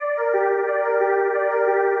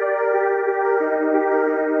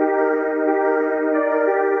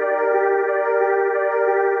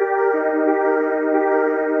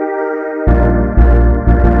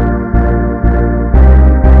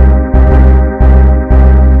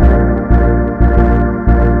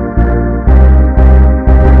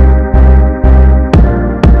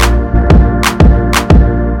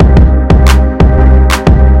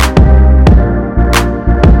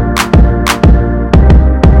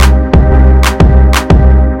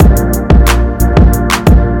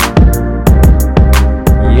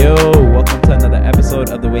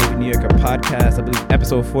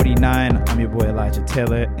episode 49. I'm your boy Elijah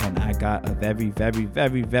Taylor, and I got a very, very,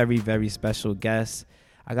 very, very, very special guest.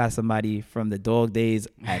 I got somebody from the dog days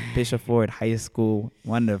at Bishop Ford High School.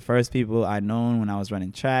 One of the first people I known when I was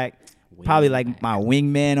running track. Probably like my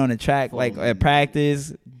wingman on the track, like at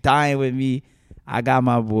practice, dying with me. I got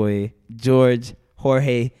my boy George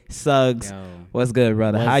Jorge Suggs. Yo, what's good,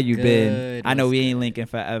 brother? How you been? I know we ain't good? linking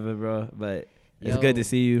forever, bro, but it's Yo, good to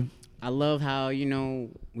see you. I love how,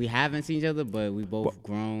 we haven't seen each other, but we both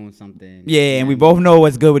grown something. Yeah, and we both know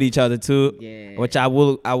what's good with each other too. Yeah. Which I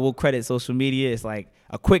will credit social media. It's like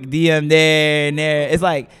a quick DM there and there. It's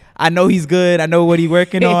like I know he's good. I know what he's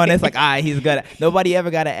working on. It's like, all right, he's good. Nobody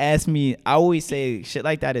ever got to ask me. I always say shit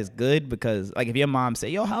like that is good because, like, if your mom say,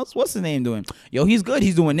 yo, what's his name doing? Yo, he's good.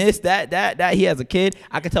 He's doing this, that. He has a kid.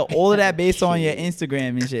 I can tell all of that based on your Instagram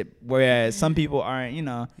and shit. Whereas some people aren't,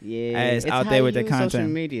 as out there with their content. Social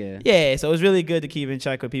media. Yeah, so it's really good to keep in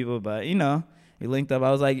check with people. But, we linked up. I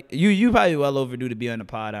was like, you probably well overdue to be on the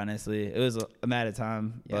pod, honestly. It was a matter of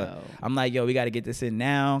time. But I'm like, yo, we got to get this in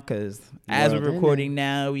now because as we're recording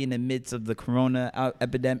now, we in the midst of the corona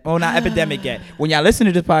epidemic. Oh, not epidemic yet. When y'all listen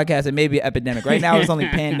to this podcast, it may be an epidemic. Right now, it's only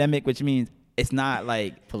pandemic, which means it's not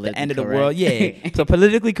like the end of the world. Yeah. So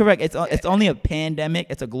politically correct. It's only a pandemic.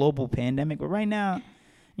 It's a global pandemic. But right now,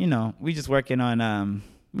 we just working on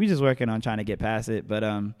trying to get past it. But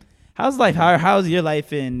how's life? How's your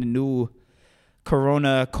life in the new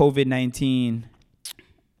Corona, COVID-19,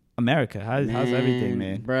 America? How's everything,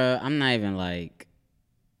 man? Bruh, I'm not even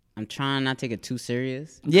I'm trying not to take it too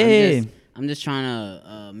serious. Yeah. I'm just trying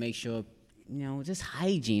to make sure, just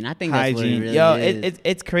hygiene. I think that's what it really is.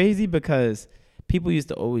 It's crazy because people used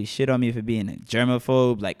to always shit on me for being a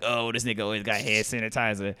germaphobe. Like, oh, this nigga always got hand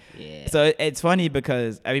sanitizer. Yeah. So it's funny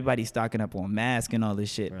because everybody's stocking up on masks and all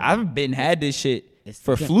this shit. Right. I've had this shit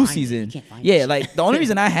for flu season. Yeah, like the only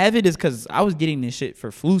reason I have it is because I was getting this shit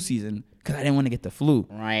for flu season because I didn't want to get the flu.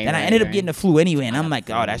 Right. And I ended up getting the flu anyway. And I'm like,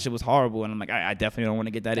 oh, that shit was horrible. And I'm like, I definitely don't want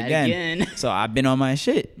to get that again. So I've been on my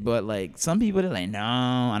shit. But like some people, they're like, no,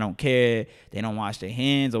 I don't care. They don't wash their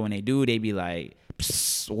hands. Or when they do, they be like,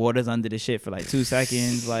 water's under the shit for like 2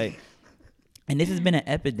 seconds. Like, and this has been an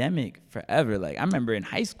epidemic forever. Like, I remember in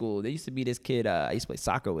high school, there used to be this kid I used to play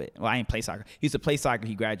soccer with. Well, I ain't play soccer. He used to play soccer.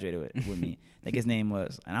 He graduated with me. I think his name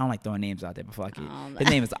was, and I don't like throwing names out there, but fuck it. His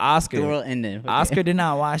name is Oscar. Oscar did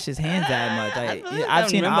not wash his hands that much. Like,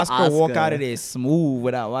 I've seen Oscar walk out of there smooth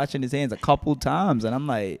without washing his hands a couple times. And I'm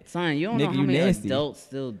like, son, you don't know how many adults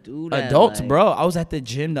still do that. Adults, bro. I was at the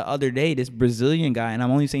gym the other day, this Brazilian guy, and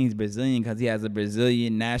I'm only saying he's Brazilian because he has a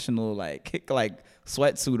Brazilian national, like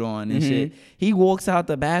sweatsuit on and shit. He walks out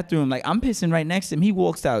the bathroom. Like, I'm pissing right next to him. He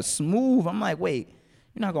walks out smooth. I'm like, wait,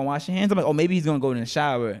 you're not going to wash your hands? I'm like, oh, maybe he's going to go in the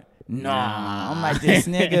shower. Nah, I'm like, this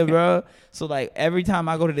nigga, bro. So, like, every time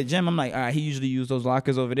I go to the gym, I'm like, all right, he usually use those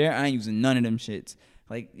lockers over there. I ain't using none of them shits.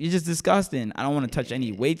 Like, you're just disgusting. I don't want to touch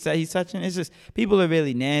any weights that he's touching. It's just, people are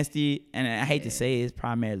really nasty. And I hate to say it's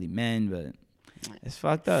primarily men, but it's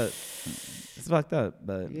fucked up. It's fucked up,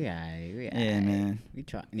 but man. We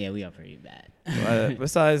try. Yeah, we are pretty bad.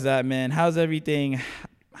 Besides that, man, how's everything?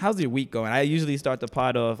 How's your week going? I usually start the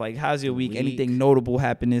pod off like, how's your week? Anything notable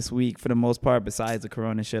happened this week for the most part besides the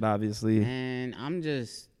corona shit, obviously? And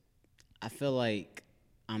I feel like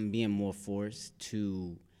I'm being more forced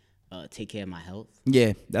to take care of my health.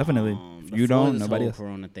 Yeah, definitely. You don't, nobody else.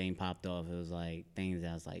 Corona thing popped off. It was like things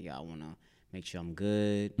that I was like, yo, I want to make sure I'm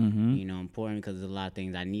good, important because there's a lot of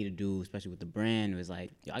things I need to do, especially with the brand. It was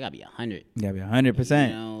like, yo, I got to be 100. You got to be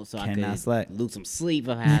 100%. So Cannot I could slack. lose some sleep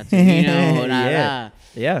if I have to,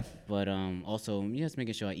 Yeah. But also, just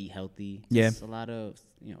making sure I eat healthy. Yeah. Just a lot of,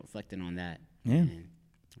 reflecting on that. Yeah. And,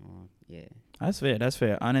 That's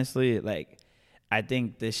fair. Honestly, like, I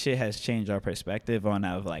think this shit has changed our perspective on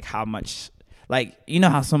like how much... Like, you know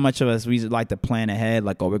how so much of us, we like to plan ahead,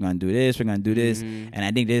 like, oh, we're going to do this, And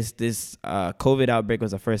I think this COVID outbreak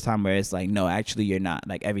was the first time where it's like, no, actually, you're not.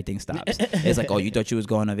 Like, everything stops. It's like, oh, you thought you was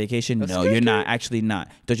going on vacation? No, you're not. Actually not.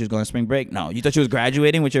 You thought you was going on spring break? No. You thought you was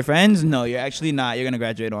graduating with your friends? No, you're actually not. You're going to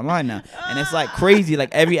graduate online now. And it's like crazy.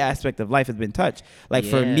 Like, every aspect of life has been touched. Like,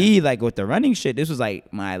 for me, like, with the running shit, this was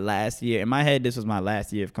like my last year. In my head, this was my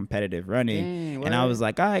last year of competitive running. And I was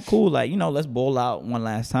like, all right, cool. Like, let's bowl out one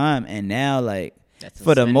last time. And now, like,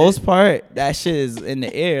 for the most part, that shit is in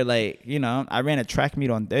the air. Like, I ran a track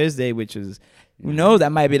meet on Thursday, which was,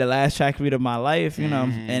 that might be the last track meet of my life, and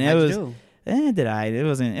it was,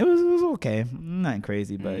 it was okay. Nothing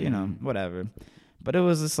crazy, but, whatever. But it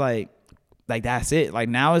was just like that's it. Like,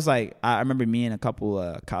 now it's like, I remember me and a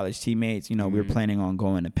couple college teammates, we were planning on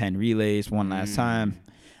going to Penn Relays one last time.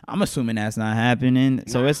 I'm assuming that's not happening.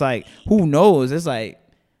 So it's like, who knows? It's like,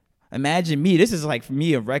 Imagine me. This is like for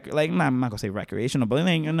me I'm not gonna say recreational, but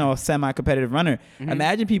like, a semi-competitive runner.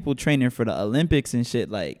 Imagine people training for the Olympics and shit.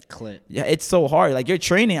 Like, yeah, it's so hard. Like you're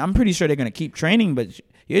training. I'm pretty sure they're gonna keep training, but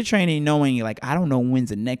you're training knowing like I don't know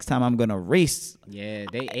when's the next time I'm gonna race. Yeah,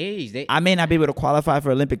 they age. I may not be able to qualify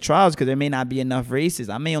for Olympic trials because there may not be enough races.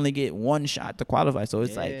 I may only get one shot to qualify. So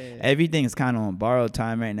it's like everything's kind of on borrowed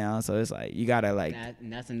time right now. So it's like you gotta like.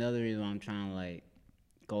 And that's another reason why I'm trying to like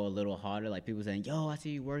go a little harder. Like people saying, "Yo, I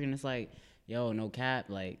see you working." It's like, yo, no cap.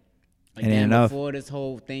 Like again, before this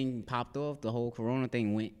whole thing popped off, the whole Corona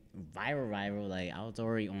thing went viral. Like I was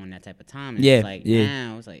already on that type of time. And it's like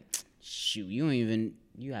now it's like, shoot,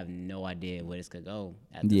 you have no idea where this could go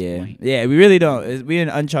at this point. Yeah, we really don't. We're in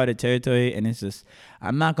uncharted territory, and it's just,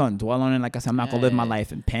 I'm not going to dwell on it. Like I said, I'm not going to live my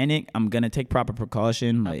life in panic. I'm going to take proper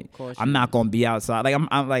precaution. Like, I'm not going to be outside. Like,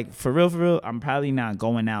 I'm like, for real, I'm probably not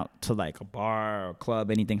going out to, like, a bar or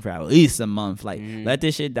club, anything for at least a month. Like, let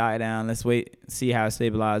this shit die down. Let's wait, see how it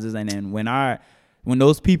stabilizes. And then when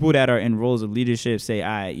those people that are in roles of leadership say, all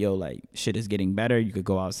right, yo, like, shit is getting better, you could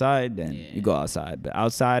go outside, then you go outside. But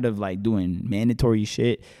outside of, like, doing mandatory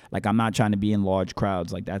shit, like, I'm not trying to be in large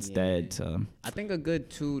crowds. Like, that's dead. So I think a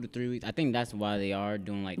good 2 to 3 weeks. I think that's why they are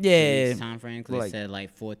doing, like, 2 weeks time frame. Because like, they said,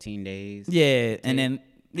 like, 14 days. Yeah, and then,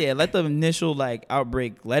 let the initial, like,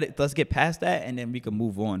 outbreak, let's get past that, and then we can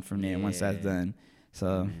move on from there once that's done.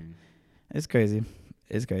 So it's crazy.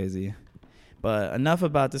 It's crazy. But enough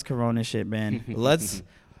about this Corona shit, man. Let's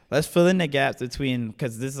fill in the gaps between,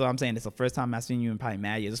 because this is what I'm saying. It's the first time I've seen you in probably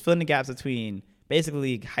mad years. Let's fill in the gaps between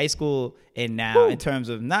basically high school and now in terms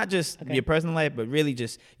of not just your personal life, but really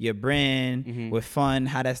just your brand, with fun,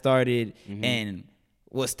 how that started, and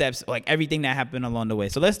what steps, like everything that happened along the way.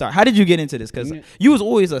 So let's start. How did you get into this? Because you was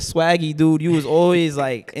always a swaggy dude. You was always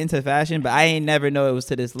like into fashion, but I ain't never know it was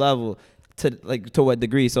to this level. To what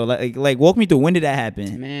degree? So like walk me through, when did that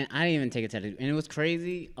happen? Man, I didn't even take it to and it was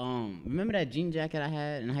crazy. Remember that jean jacket I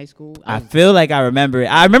had in high school? I feel like I remember it.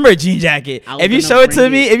 I remember a jean jacket. If you show it to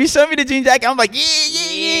me, if you show me the jean jacket, I'm like,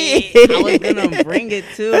 yeah. I was gonna bring it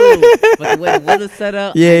too, but the way it was set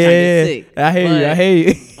up, sick. I hear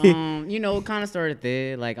you. You know, it kind of started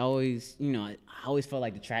there. Like I always felt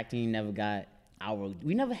like the track team never got.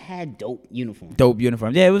 We never had dope uniforms.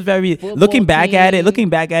 Yeah, it was very. Looking back at it,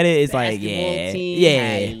 it's like had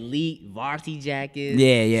elite varsity jackets.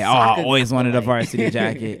 Yeah. Oh, I always wanted a varsity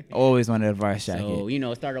jacket. Always wanted a varsity jacket.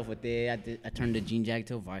 So it started off with there. I turned the jean jacket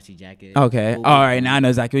to a varsity jacket. Okay, all right. Now I know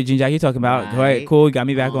exactly what jean jacket you're talking about. All right, cool. You got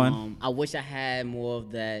me back on. I wish I had more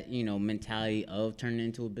of that, mentality of turning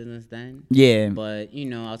into a business then. Yeah. But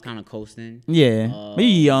I was kind of coasting. Yeah. But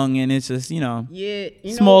you're young, and it's just Yeah.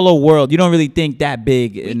 Smaller world. You don't really think that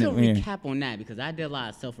big. We can recap on that because I did a lot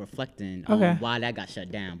of self-reflecting on why that got shut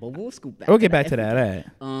down. But we'll scoop back. We'll get back to that.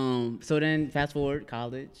 All right. So then fast forward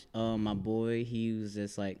college. My boy, he was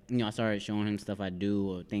just like, I started showing him stuff I do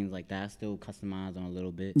or things like that. I still customize on a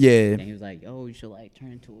little bit. Yeah. And he was like, oh, you should like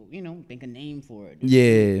turn into, think a name for it.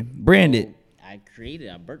 Yeah. Brand it. I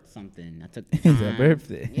birthed something. I took the time. I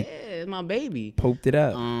birthed it. Yeah, it's my baby. Poked it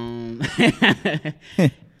up.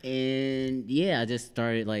 And I just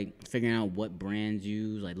started like figuring out what brands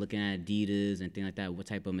use, like looking at Adidas and things like that, what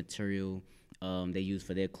type of material they use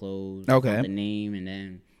for their clothes. Okay. The name, and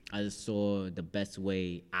then I just saw the best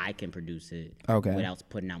way I can produce it. Okay. Without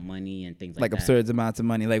putting out money and things like that. Like absurd amounts of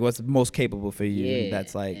money. Like what's most capable for you? Yeah,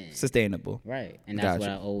 that's like sustainable. Right. And that's what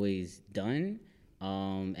I've always done.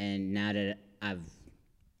 And now that I've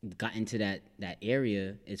got into that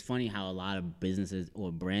area, it's funny how a lot of businesses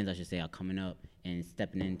or brands, I should say, are coming up and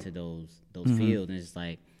stepping into those fields, and it's just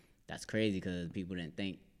like that's crazy because people didn't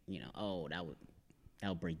think that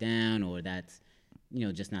would break down, or that's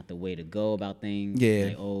just not the way to go about things. Yeah.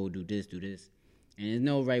 Like, oh, do this, and there's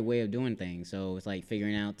no right way of doing things. So it's like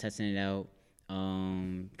figuring out, testing it out,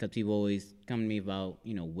 because people always come to me about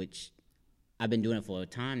which. I've been doing it for a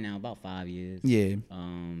time now, about 5 years. Yeah.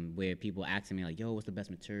 Where people asking me like, yo, what's the best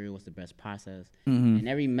material? What's the best process? And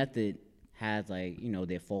every method has like,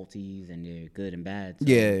 their faulties and their good and bad. So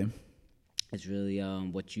it's really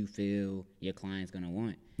what you feel your client's gonna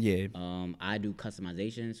want. Yeah. I do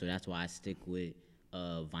customization, so that's why I stick with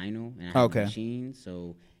vinyl and I have machines.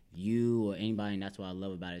 So you or anybody, and that's what I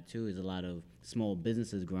love about it too, is a lot of small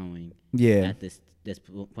businesses growing at this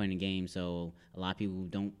point in the game. So a lot of people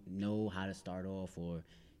don't know how to start off, or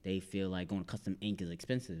they feel like going to custom ink is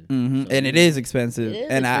expensive. So, and it is expensive.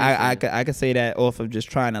 I could say that off of just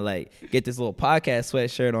trying to like get this little podcast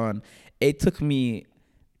sweatshirt on. It took me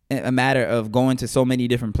a matter of going to so many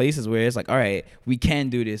different places where it's like, all right, we can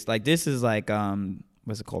do this. Like this is like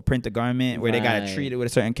what's it called, print a garment, where they gotta treat it with a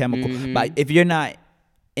certain chemical. But if you're not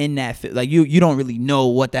in that like you don't really know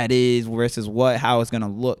what that is versus how it's gonna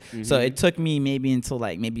look. So it took me maybe until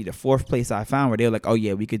like maybe the fourth place I found where they were like, oh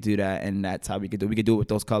yeah, we could do that, and that's how we could do it with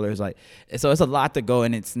those colors. Like, so it's a lot to go,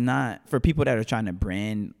 and it's not for people that are trying to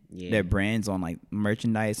brand their brands on like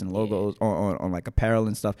merchandise and logos on like apparel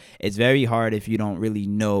and stuff. It's very hard if you don't really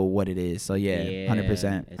know what it is. So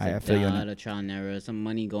 100%. I feel you on that. It's a lot of trial and error, some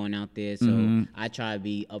money going out there. So I try to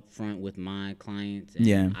be upfront with my clients,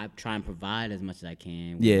 and I try and provide as much as I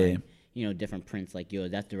can with like, you know, different prints like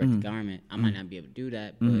yours. That's direct to garment. I might not be able to do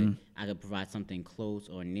that, but I could provide something close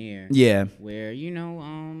or near. Yeah. Where, you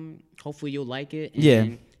know, hopefully you'll like it.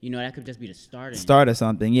 And you know, that could just be the start of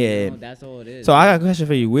something. Yeah. You know, that's all it is. So I got a question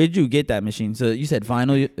for you. Where'd you get that machine? So you said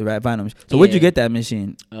vinyl, right? Vinyl. So where'd you get that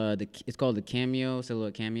machine? It's called the Cameo,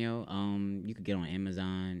 Silhouette Cameo. You could get on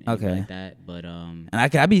Amazon, like that. But and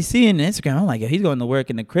I be seeing Instagram. I'm like, he's going to work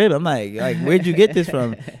in the crib. I'm like, where'd you get this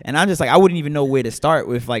from? And I'm just like, I wouldn't even know where to start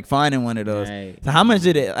with like finding one of those. Right. So how much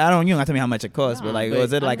did it? You don't have to tell me how much it cost, but like,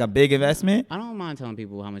 was it like a big investment? I don't mind telling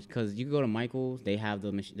people how much, because you can go to Michael's. They have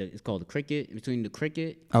the machine. It's called the Cricut. Between the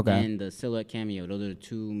Cricut and the Silhouette Cameo, those are the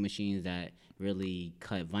two machines that really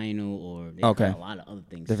cut vinyl, or they cut a lot of other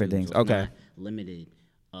things. Different things. So it's not limited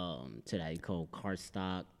to that. You call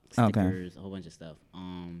cardstock, stickers, a whole bunch of stuff.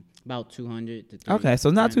 About 200 to 300. Okay, so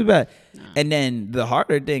not too bad. Nah. And then the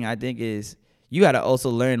harder thing I think is you got to also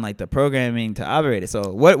learn like the programming to operate it.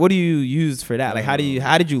 So what do you use for that? Like how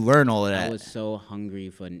did you learn all of that? I was so hungry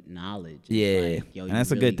for knowledge. Like, yo, and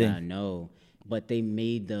that's really a good thing. Gotta know. But they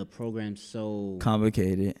made the program so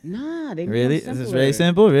complicated. Nah, they really. This is very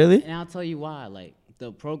simple, really. And I'll tell you why. Like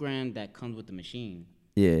the program that comes with the machine.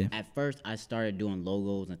 Yeah. At first, I started doing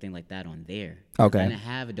logos and things like that on there. Okay. I didn't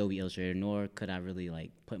have Adobe Illustrator, nor could I really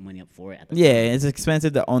like put money up for it at the time. It's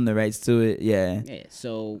expensive to own the rights to it. Yeah. Yeah.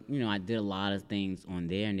 So I did a lot of things on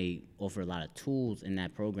there, and they offer a lot of tools in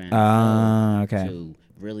that program. Okay. To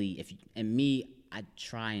really, I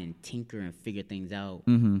try and tinker and figure things out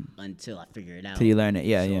until I figure it out. Till you learn it,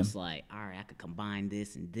 so it's like, all right, I could combine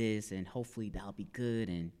this, and hopefully that'll be good.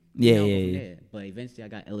 And But eventually I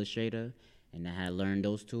got Illustrator, and I had learned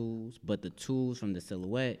those tools. But the tools from the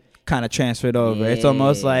Silhouette kind of transferred over. It's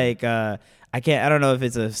almost like I don't know if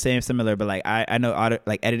it's the same similar, but like I know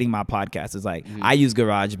like editing my podcast is like I use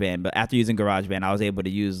GarageBand, but after using GarageBand, I was able to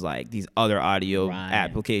use like these other audio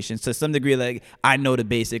applications to some degree. Like I know the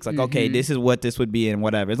basics, like okay, this is what this would be and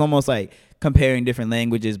whatever. It's almost like comparing different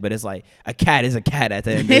languages, but it's like a cat is a cat at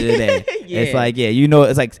the end of the day. It's like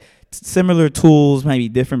it's like similar tools, maybe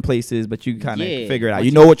different places, but you kind of figure it out.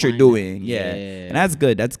 You know what you're doing. And that's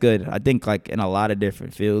good. I think like in a lot of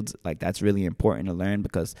different fields, like that's really important to learn,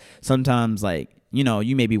 because sometimes like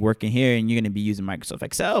you may be working here and you're going to be using Microsoft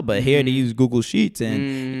Excel, but here they use Google Sheets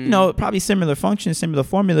and, probably similar functions, similar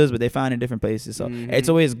formulas, but they find in different places. So it's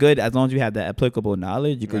always good as long as you have that applicable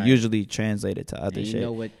knowledge, you could usually translate it to other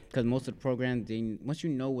shit. Because most of the programs, once you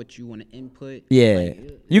know what you want to input,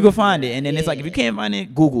 you can find it. And then it's like, if you can't find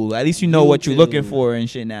it, Google. At least you know what you're looking for and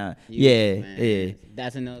shit now.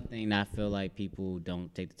 That's another thing that I feel like people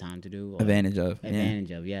don't take the time to do. Advantage of,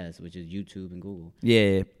 yes, which is YouTube and Google.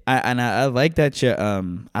 Yeah. I like that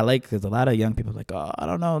because a lot of young people are like, oh, I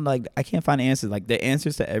don't know, like I can't find answers. Like the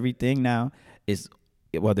answers to everything now is,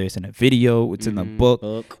 whether it's in a video, it's in a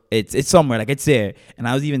book, it's somewhere, like it's there. And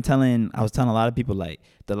I was telling a lot of people, like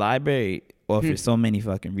the library offers so many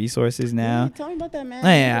fucking resources now. Tell me about that,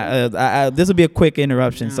 man. This will be a quick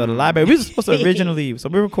interruption. So the library, we were supposed to originally, so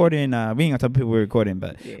we're recording, we ain't gonna tell people we're recording,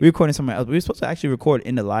 but we're recording somewhere else. We were supposed to actually record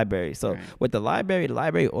in the library. So with the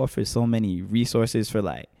library offers so many resources for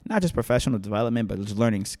like, not just professional development, but just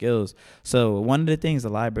learning skills. So one of the things the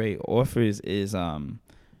library offers is,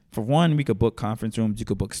 for one, we could book conference rooms. You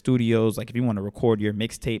could book studios. Like if you want to record your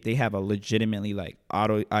mixtape, they have a legitimately like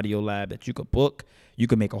audio lab that you could book. You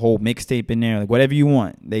could make a whole mixtape in there, like whatever you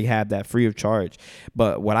want. They have that free of charge.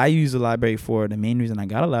 But what I use the library for, the main reason I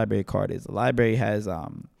got a library card is the library has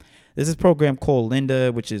there's this program called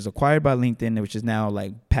Lynda, which is acquired by LinkedIn, which is now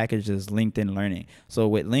like packaged as LinkedIn Learning. So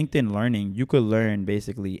with LinkedIn Learning, you could learn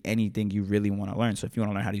basically anything you really want to learn. So if you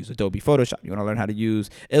want to learn how to use Adobe Photoshop, you want to learn how to use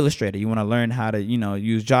Illustrator, you want to learn how to,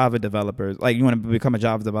 use Java developers, like you want to become a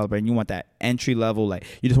Java developer and you want that entry level, like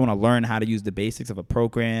you just want to learn how to use the basics of a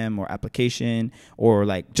program or application, or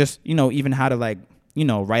like just, even how to like,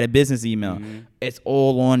 write a business email. It's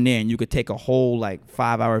all on there, and you could take a whole like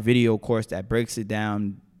 5-hour video course that breaks it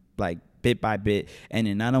down like bit by bit. And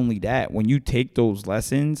then not only that, when you take those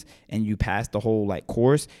lessons and you pass the whole like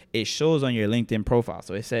course, it shows on your LinkedIn profile.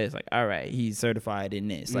 So it says like, all right, he's certified in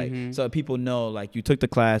this. Like, so people know like you took the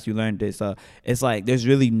class, you learned this. It's like there's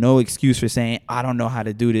really no excuse for saying I don't know how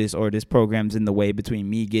to do this, or this program's in the way between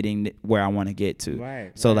me getting where I want to get to.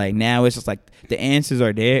 Right. So like now it's just like the answers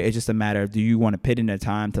are there. It's just a matter of do you want to put in the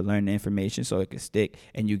time to learn the information so it can stick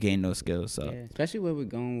and you gain those skills. So especially where we're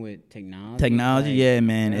going with technology. Technology, like, yeah,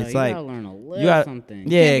 man. It's you like gotta learn a little something.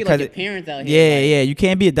 Yeah, because like parents out here. You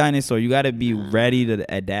can't be a dinosaur. You got to be ready to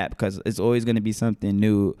adapt because it's always going to be something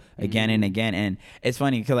new again and again. And it's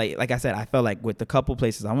funny because like I said, I felt like with the couple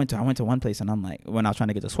places I went to one place and I'm like when I was trying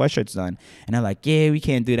to get the sweatshirts done, and they're like, yeah, we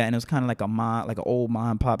can't do that. And it was kind of like an old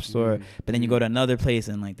mom and pop store. But then you go to another place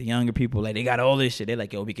and like the younger people, like they got all this shit. They're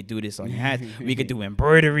like, yo, we could do this on your hats. We could do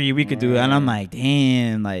embroidery. We could do it. And I'm like,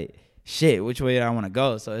 damn, like shit, which way do I want to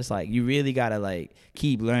go? So it's like you really gotta like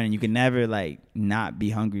keep learning. You can never like not be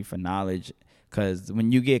hungry for knowledge, because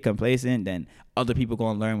when you get complacent, then other people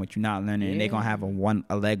gonna learn what you're not learning, and they gonna have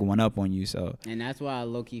a leg one up on you. So and that's why I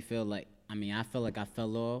low key feel like I feel like I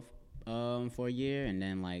fell off for a year, and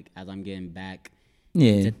then like as I'm getting back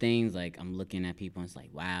to things, like I'm looking at people and it's like,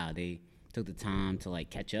 wow, they took the time to like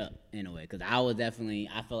catch up in a way, because I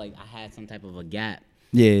feel like I had some type of a gap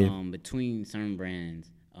between certain brands.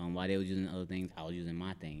 While they was using other things, I was using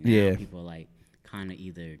my thing. Now people are like kind of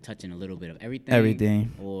either touching a little bit of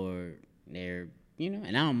everything, or they're and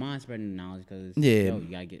I don't mind spreading the knowledge because you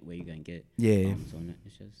gotta get where you're gonna get. So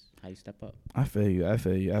it's just how you step up. I feel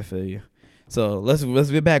you. So let's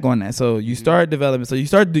get back on that. So you start developing. So you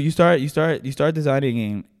start designing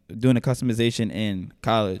and doing the customization in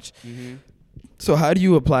college. So how do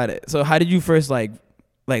you apply that? So how did you first like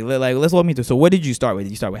let's walk me through. So what did you start with?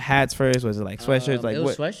 Did you start with hats first? Was it like sweatshirts? Like it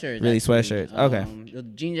was what? Sweatshirts. Really actually. sweatshirts. Okay. It was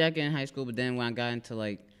jean jacket in high school, but then when I got into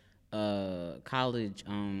like college,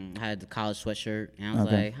 I had the college sweatshirt, and I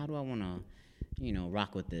was like, how do I want to,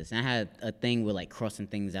 rock with this? And I had a thing with like crossing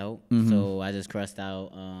things out, so I just crossed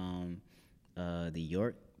out the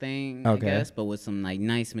York thing, I guess, but with some like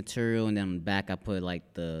nice material, and then on the back I put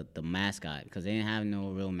like the mascot, because they didn't have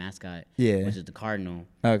no real mascot, which is the cardinal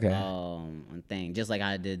thing, just like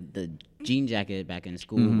I did the jean jacket back in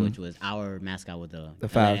school, which was our mascot with the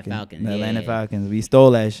Atlanta Falcons. The Atlanta Falcons, we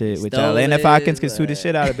stole that shit, which Atlanta Falcons could sue the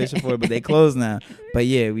shit out of Bishop Ford, but they closed now. But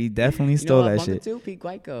yeah, we definitely stole that shit. Too, Pete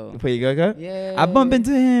Guico. Yeah, I bumped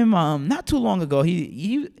into him not too long ago.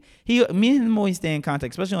 Me and him always stay in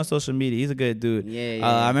contact, especially on social media. He's a good dude.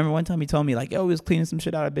 I remember one time he told me like, yo, we was cleaning some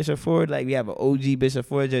shit out of Bishop Ford. Like we have an OG Bishop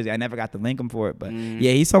Ford jersey. I never got to link him for it, but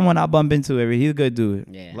yeah, he's someone I bump into he's a good dude.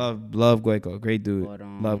 Love Guico, great dude. But,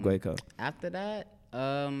 love Guico. After that,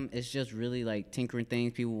 it's just really like tinkering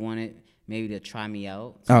things. People wanted maybe to try me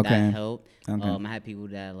out, so that helped. I had people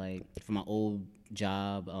that like from my old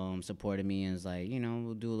job supported me and was like,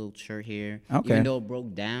 we'll do a little shirt here, even though it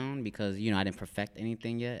broke down because I didn't perfect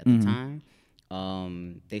anything yet at the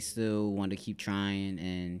time. They still wanted to keep trying,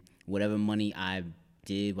 and whatever money I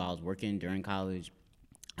did while I was working during college,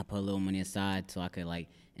 I put a little money aside so I could like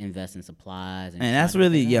invest in supplies. And that's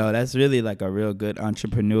really, that's really like a real good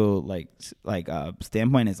entrepreneurial like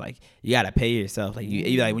standpoint. Is like you gotta pay yourself. Like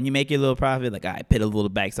you like when you make your little profit, like I put a little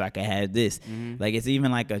back so I can have this. Like it's even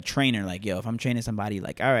like a trainer. Like if I'm training somebody,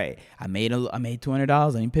 like all right, I made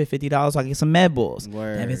 $200. Let me pay $50 so I get some med balls.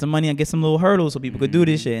 I get some money, I get some little hurdles so people could do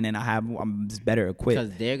this shit, and then I'm just better equipped.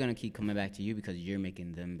 Because they're gonna keep coming back to you because you're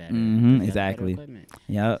making them better. Exactly.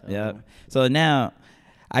 Yep. So now,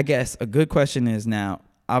 I guess a good question is now.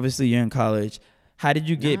 Obviously, you're in college. How did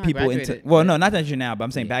you get people into? Well, no, not that you're now, but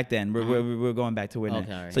I'm saying back then. We're going back to where now.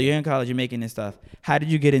 Right. So you're in college. You're making this stuff. How did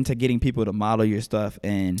you get into getting people to model your stuff,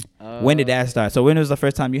 and when did that start? So when was the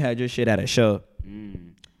first time you had your shit at a show?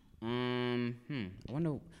 I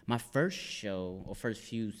wonder my first show or first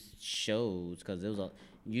few shows, because it was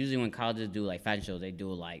usually when colleges do like fashion shows, they do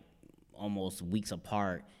like almost weeks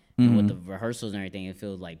apart. And with the rehearsals and everything, it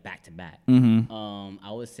feels like back to back.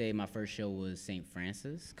 I would say my first show was St.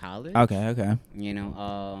 Francis College. Okay.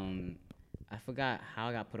 I forgot how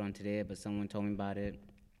I got put on today, but someone told me about it.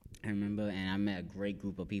 I remember, and I met a great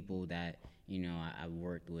group of people that I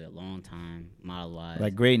worked with a long time, model-wise.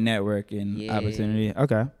 Like great network and opportunity.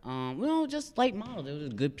 Okay. Just like models. They were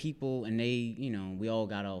just good people, and they, we all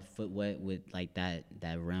got our foot wet with like that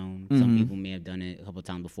realm. Some people may have done it a couple of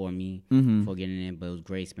times before me, before getting in, but it was a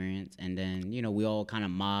great experience. And then, we all kind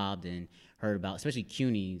of mobbed and heard about, especially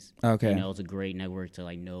CUNY's. Okay. You know, it's a great network to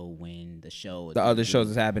like know when the show is the other shows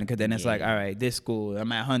is happening, because then it's like, all right, this school,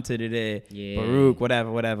 I'm at Hunter today, Baruch,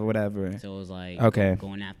 whatever. So it was like okay,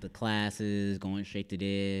 going after classes, going straight to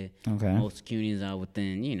there. Okay. Most CUNY's are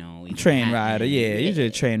within, you know, train rider, usually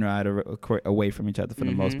a train rider away from each other for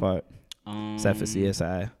the most part. Except for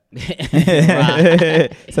CSI.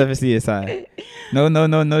 Except for CSI.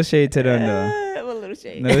 No shade to them though. A little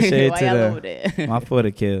shade. No shade to them. My fault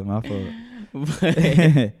to kill. My fault.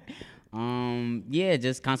 Yeah,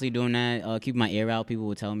 just constantly doing that. Keep my ear out. People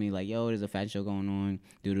would tell me like, "Yo, there's a fashion show going on."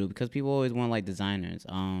 Because people always want like designers.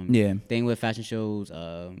 Thing with fashion shows,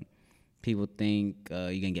 people think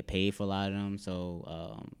you're gonna get paid for a lot of them.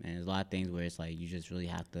 So, and there's a lot of things where it's like you just really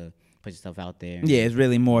have to put yourself out there. Yeah, it's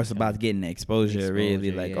really more about getting the exposure really.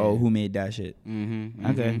 Like, oh, who made that shit?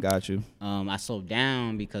 Okay, got you. I slowed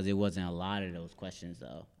down because it wasn't a lot of those questions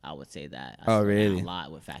though. I would say that. I slowed down a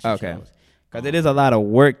lot with fashion shows. Because it is a lot of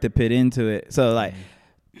work to put into it. So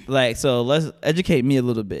so let's educate me a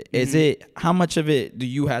little bit. Is it, how much of it do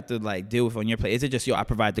you have to like deal with on your plate? Is it just, yo, I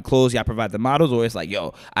provide the clothes, y'all provide the models, or it's like,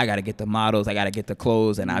 yo, I got to get the models, I got to get the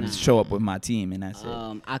clothes, and I just show up with my team and that's it?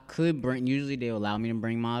 I could bring, usually they allow me to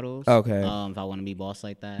bring models. Okay. If I want to be boss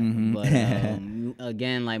like that. But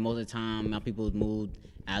again, like most of the time, my people moved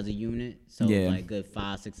as a unit. So like good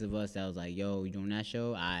 5-6 of us that was like, yo, you doing that show?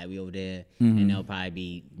 All right, we over there. And there'll probably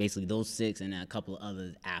be basically those 6 and then a couple of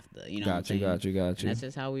others after. You know got you. And that's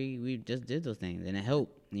just how we just did those things. And it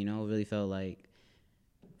helped. You know, it really felt like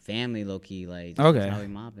family low key. Like, that's how we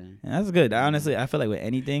mobbing. Yeah, that's good. Honestly, I feel like with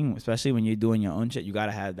anything, especially when you're doing your own shit, you got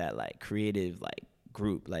to have that like creative like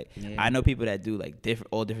group. Like I know people that do like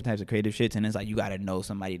all different types of creative shits, and it's like you gotta know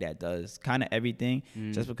somebody that does kind of everything.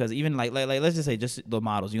 Just because even like let's just say just the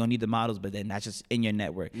models, you don't need the models, but then that's just in your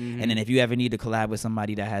network. And then if you ever need to collab with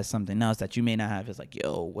somebody that has something else that you may not have, it's like,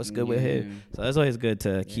 yo, what's good with him? So it's always good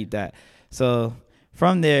to keep that. So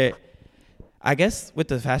from there, I guess with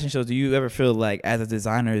the fashion shows, do you ever feel like as a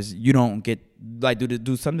designers you don't get like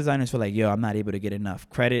do some designers feel like, yo, I'm not able to get enough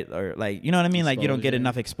credit, or like, you know what I mean? Like you don't get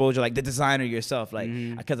enough exposure, like the designer yourself, like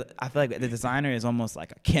because I feel like the designer is almost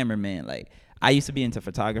like a cameraman. Like I used to be into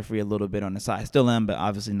photography a little bit on the side, I still am, but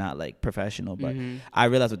obviously not like professional. But I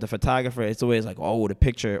realized with the photographer, it's always like, oh, the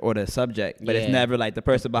picture or the subject, but it's never like the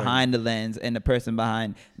person behind the lens and the person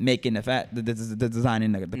behind making the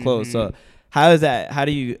designing the clothes. So how is that? How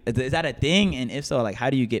do you? Is that a thing? And if so, like, how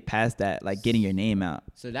do you get past that? Like, getting your name out.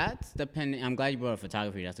 So that's dependent. I'm glad you brought up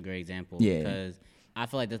photography. That's a great example. Yeah. Because I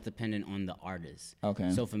feel like that's dependent on the artist.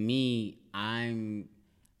 Okay. So for me,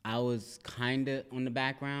 I was kind of on the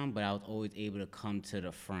background, but I was always able to come to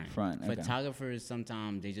the front. Okay. Photographers,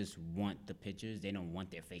 sometimes they just want the pictures. They don't want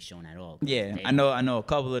their face shown at all. Yeah, I know a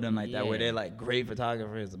couple of them like that where they're like great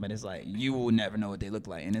photographers, but it's like you will never know what they look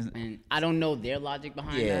like. And I don't know their logic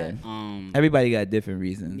behind that. Everybody got different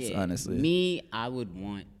reasons, honestly. Me, I would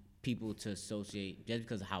want people to associate, just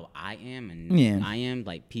because of how I am and I am,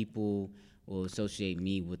 like people will associate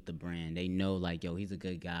me with the brand. They know like, yo, he's a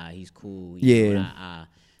good guy, he's cool.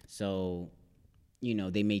 So, you know,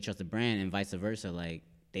 they may trust the brand and vice versa. Like,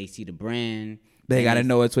 they see the brand. They got to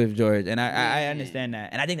know it's with George. And I understand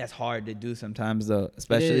that. And I think that's hard to do sometimes, though,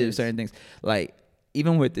 especially with certain things. Like,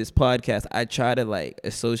 even with this podcast, I try to, like,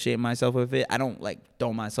 associate myself with it. I don't, like,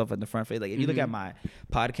 throw myself at the front face. Like, if you look at my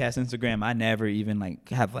podcast Instagram, I never even, like,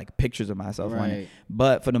 have, like, pictures of myself on it.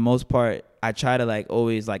 But for the most part, I try to like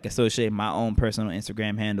always like associate my own personal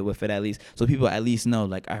Instagram handle with it, at least, so people at least know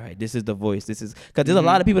like, all right, this is the voice. This is, because there's a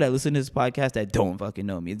lot of people that listen to this podcast that don't fucking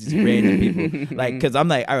know me. It's just random people. Like, because I'm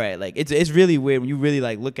like, all right, like it's really weird when you really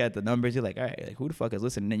like look at the numbers. You're like, all right, like who the fuck is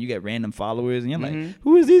listening? And then you get random followers, and you're like,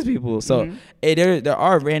 who is these people? So there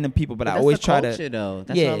are random people, but I always try to. Though.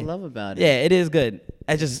 That's what I love about it. Yeah, it is good.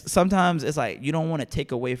 I just sometimes it's like you don't want to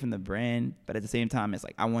take away from the brand, but at the same time it's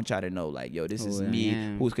like I want y'all to know like, yo, this is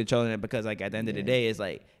me who's controlling it, because like at the end of the day it's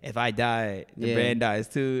like if I die, the brand dies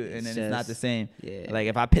too, and then it's not the same. Like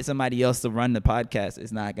if I pick somebody else to run the podcast,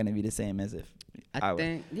 it's not gonna be the same as if I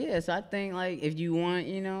think. So I think like if you want,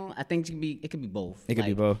 you know, I think it could be both. It could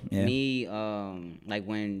be both. Yeah. Me, like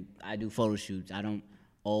when I do photo shoots, I don't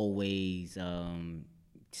always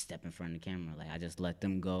step in front of the camera. Like I just let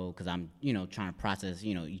them go, because I'm, you know, trying to process,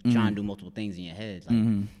 you know, you trying to do multiple things in your head,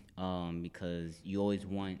 like because you always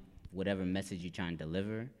want whatever message you're trying to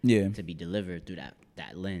deliver to be delivered through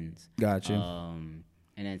that lens. Gotcha.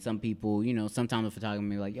 And then some people, you know, sometimes the photographer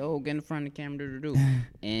may be like, yo, get in front of the camera,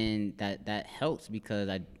 and that helps because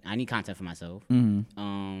I need content for myself.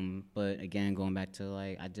 But again, going back to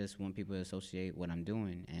like, I just want people to associate what I'm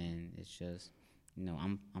doing, and it's just, you know,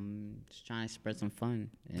 I'm just trying to spread some fun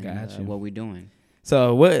in what we're doing.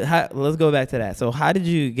 So let's go back to that. So how did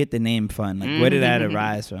you get the name Fun? Like, where did that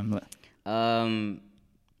arise from?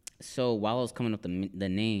 So while I was coming up the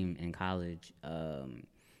name in college,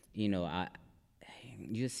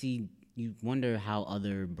 you wonder how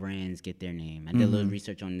other brands get their name. I did a little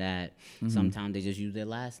research on that. Sometimes they just use their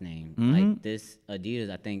last name. Like this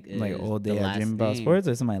Adidas, I think is like All Day the I last Dream About name. Sports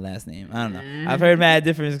or somebody's last name. I don't know. I've heard mad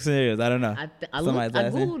different scenarios. I don't know. I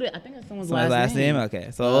googled it. I think it's someone's last name.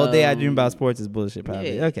 Okay, so All Day I Dream About Sports is bullshit.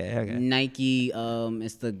 Probably. Yeah. Okay. Nike,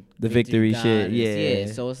 it's the victory shit. Yeah.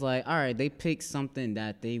 So it's like, all right, they picked something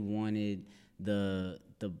that they wanted the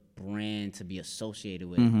brand to be associated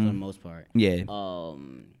with for the most part. Yeah.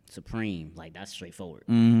 Supreme, like that's straightforward.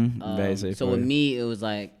 Very straightforward. So with me, it was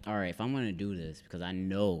like, all right, if I'm gonna do this, because I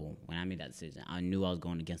know when I made that decision, I knew I was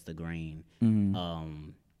going against the grain, with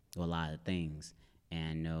a lot of things,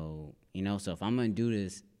 and so if I'm gonna do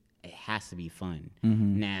this, it has to be fun.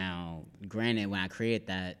 Now, granted, when I created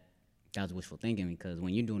that was wishful thinking, because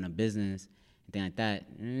when you're doing a business and thing like that,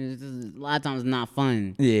 a lot of times it's not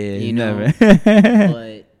fun. Yeah, never.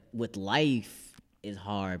 But with life, it's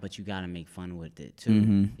hard, but you gotta make fun with it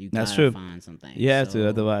too. You That's gotta true. find something. You have to,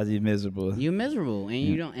 otherwise you're miserable. You're miserable, and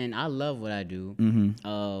you don't. And I love what I do.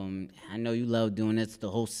 I know you love doing this, the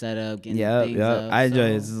whole setup, getting things up. I enjoy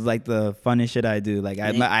it. This is like the funnest shit I do. Like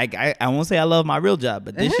I won't say I love my real job,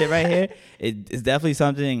 but this shit right here, it's definitely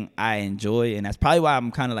something I enjoy, and that's probably why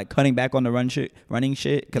I'm kind of like cutting back on the running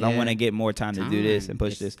shit, because I want to get more time to do this and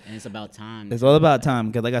push this. And it's about time. It's all about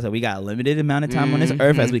time, because like I said, we got a limited amount of time on this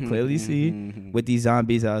earth, as we clearly see with these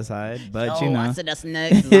zombies outside. But I said that's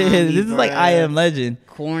next. This is like I Am Legend.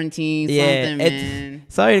 Quarantine something, man.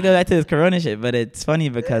 Sorry to go back to this corona shit, but it's funny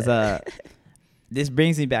because this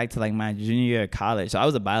brings me back to like my junior year of college. So I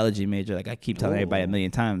was a biology major, like I keep telling everybody a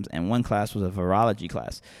million times, and one class was a virology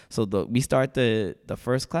class. So we start the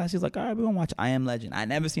first class. He's like, all right, we're gonna watch I Am Legend. I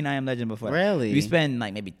never seen I Am Legend before. Really? We spend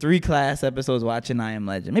like maybe 3 class episodes watching I Am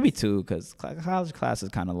Legend, maybe 2, because college class is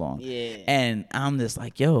kind of long. Yeah. And I'm just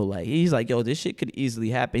like, he's like, this shit could easily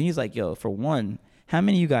happen. He's like, for one, how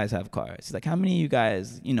many of you guys have cars? He's like, how many of you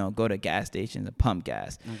guys, go to gas stations and pump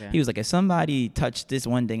gas? Okay. He was like, if somebody touched this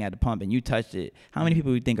one thing at the pump and you touched it, how many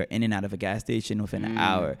people do you think are in and out of a gas station within an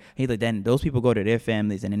hour? He's like, then those people go to their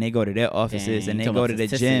families, and then they go to their offices, and they go to the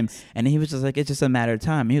gym. And then he was just like, it's just a matter of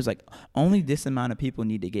time. He was like, only this amount of people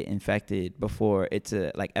need to get infected before it's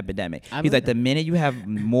a like epidemic. He's like, the minute you have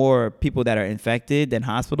more people that are infected than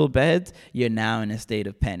hospital beds, you're now in a state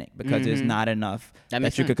of panic, because there's not enough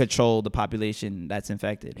that you could control the population that's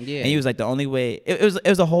infected. Yeah. And he was like, the only way it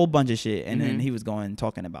was a whole bunch of shit. And then he was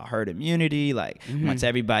talking about herd immunity, like once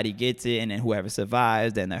everybody gets it, and then whoever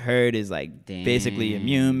survives, then the herd is like basically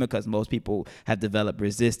immune, because most people have developed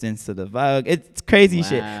resistance to the virus. It's crazy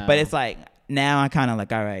shit. But it's like, now I kind of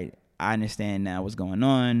like, all right, I understand now what's going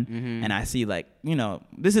on, and I see like,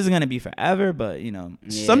 this isn't gonna be forever, but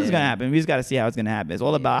something's gonna happen. We just gotta see how it's gonna happen. It's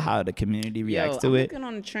all about how the community reacts to it. Looking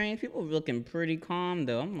on the trains, people looking pretty calm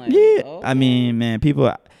though. I'm like, I mean, man,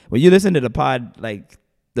 people, when you listen to the pod, like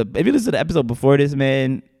if you listen to the episode before this,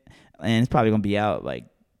 man, and it's probably gonna be out like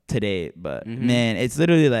today, but man, it's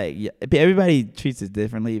literally like everybody treats it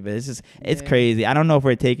differently, but it's crazy. I don't know if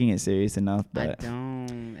we're taking it serious enough, but I don't.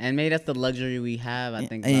 And maybe that's the luxury we have, I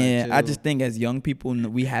think. Yeah, I just think as young people,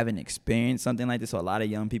 we haven't experienced something like this, so a lot of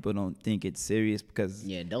young people don't think it's serious, because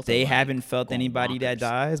they haven't felt anybody that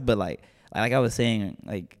dies. But like I was saying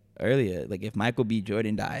like earlier, like if Michael B.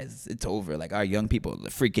 Jordan dies, it's over. Like our young people are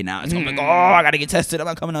freaking out. It's like, I gotta get tested, I'm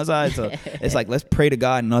not coming outside. So it's like, let's pray to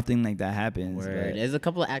God nothing like that happens. There's a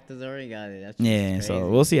couple of actors already got it. That's crazy. So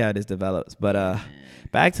we'll see how this develops. But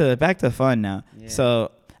back to fun now.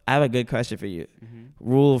 So I have a good question for you.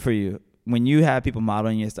 Rule for you: when you have people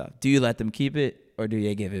modeling your stuff, do you let them keep it or do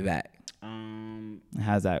you give it back?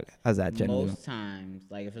 How's that generally? Most times,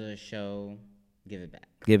 like if it's a show, give it back.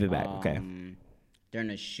 Give it back. Okay. During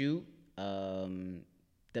a shoot,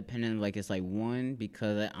 depending, like it's like one,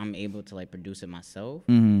 because I'm able to like produce it myself.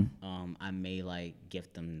 I may like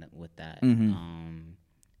gift them with that.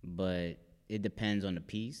 But it depends on the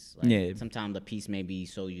piece. Like, sometimes the piece may be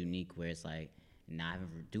so unique where it's like, I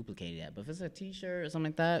haven't duplicated that. But if it's a T-shirt or something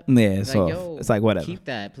like that, it's like, it's like whatever. Keep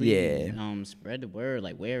that, please. Spread the word,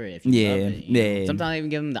 like wear it if you love it. Sometimes I even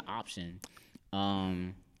give them the option.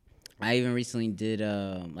 I even recently did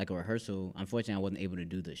like a rehearsal. Unfortunately, I wasn't able to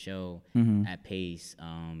do the show at pace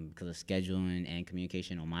because of scheduling and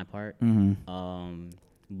communication on my part.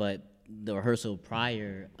 But the rehearsal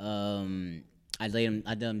prior, I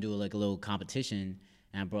let them do like a little competition,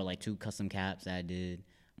 and I brought like 2 custom caps that I did.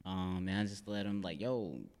 And I just let them like,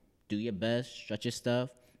 do your best, stretch your stuff,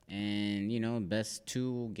 and best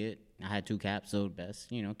 2 will get I had 2 caps, so best,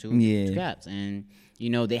 two caps. And,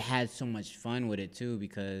 they had so much fun with it, too,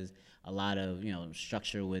 because a lot of,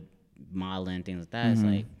 structure with modeling and things like that. It's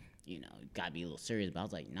like, got to be a little serious. But I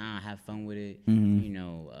was like, nah, have fun with it.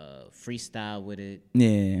 Freestyle with it.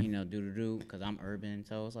 Yeah. Do, because I'm urban.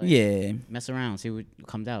 So it's like, mess around, see what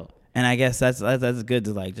comes out. And I guess that's good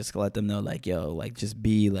to like just let them know, like, yo, like just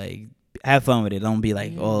be like, have fun with it. Don't be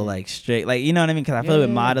like all like straight, like, you know what I mean? Because I feel like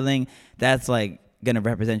with modeling, that's like gonna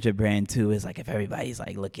represent your brand too. Is like if everybody's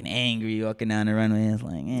like looking angry walking down the runway, it's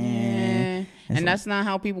like, and that's not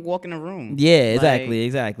how people walk in the room. Yeah,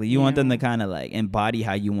 exactly. You want them to kind of like embody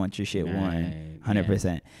how you want your shit worn.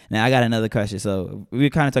 100%. Now I got another question. So we were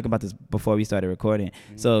kind of talking about this before we started recording.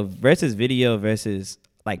 So versus video versus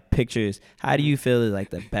like pictures, how do you feel is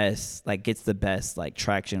like the best, like gets the best like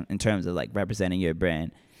traction in terms of like representing your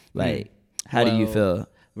brand? Like, how do you feel?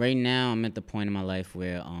 Right now, I'm at the point in my life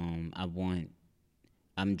where I'm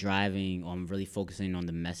driving, or I'm really focusing on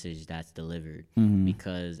the message that's delivered,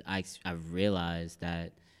 because I've realized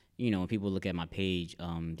that, when people look at my page,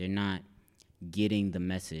 they're not getting the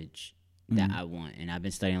message that I want. And I've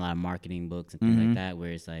been studying a lot of marketing books and things like that,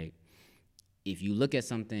 where it's like, if you look at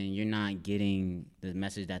something, you're not getting the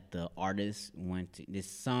message that the artist wants. There's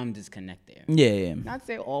some disconnect there. Yeah. Not to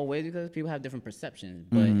say always, because people have different perceptions.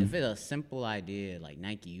 But if it's a simple idea like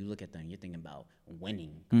Nike, you look at them, you're thinking about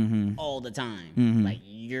winning all the time. Like,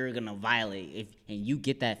 you're going to violate. And you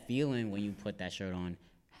get that feeling when you put that shirt on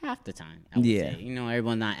half the time, I would say.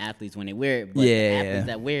 Everyone's not athletes when they wear it. But the athletes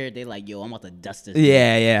that wear it, they like, yo, I'm about to dust this.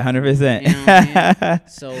 100%. You know what I mean?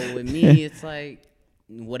 So with me, it's like,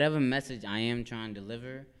 whatever message I am trying to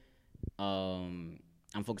deliver, I'm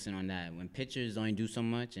focusing on that. When pictures only do so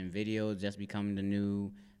much and videos just become the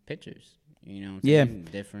new pictures,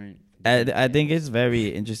 different. I think it's very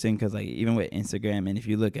interesting because like even with Instagram, and if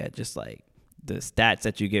you look at just like the stats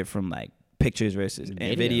that you get from like pictures versus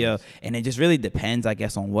video, and it just really depends, I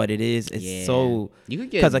guess, on what it is. It's so you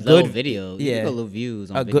could get a good video, you could get low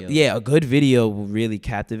views on video. A good video will really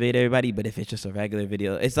captivate everybody, but if it's just a regular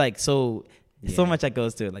video, it's like so much that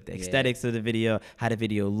goes to it, like the aesthetics of the video, how the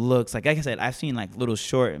video looks. Like I said, I've seen like little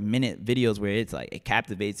short minute videos where it's like it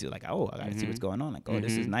captivates you. Like, oh, I gotta see what's going on. Like, oh,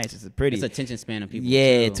 this is nice. This is pretty. It's attention span of people.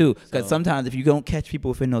 Yeah, too. Because sometimes if you don't catch people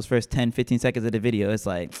within those first 10, 15 seconds of the video, it's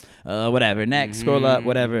like, whatever. Next, scroll up,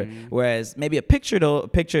 whatever. Whereas maybe a picture,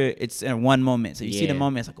 it's in one moment. So you see the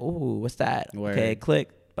moment, it's like, oh, what's that? Word. Okay,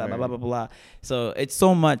 click. Blah, blah, blah, blah, blah. So it's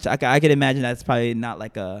so much. I could imagine that's probably not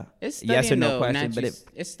like a yes or no question. But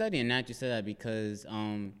it's studying, not just that, because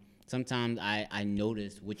sometimes I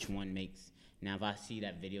notice which one makes. Now, if I see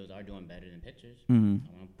that videos are doing better than pictures, I want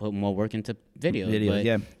to put more work into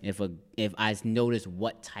videos. But if I notice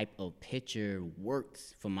what type of picture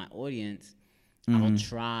works for my audience, I'll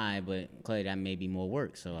try, but clearly that may be more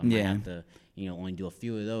work. So I might have to, only do a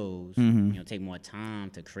few of those, take more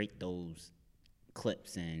time to create those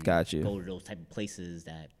clips and go to those type of places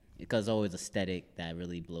because it's always aesthetic that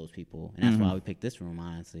really blows people, and that's why we picked this room,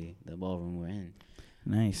 honestly, the ballroom we're in.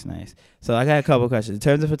 Nice. So I got a couple questions. In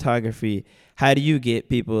terms of photography, how do you get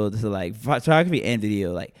people to like photography and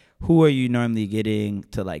video? Like, who are you normally getting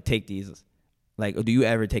to like take these? Like, do you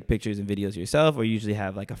ever take pictures and videos yourself, or usually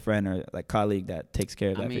have like a friend or like colleague that takes care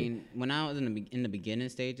of that? I mean, when I was in the beginning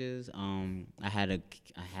stages, I actually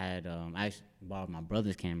borrowed my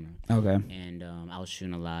brother's camera. Okay. And I was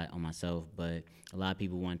shooting a lot on myself, but a lot of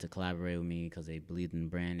people wanted to collaborate with me because they believed in the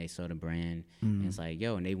brand, they saw the brand, and it's like,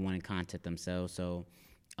 and they wanted content themselves. So,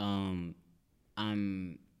 and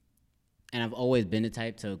I've always been the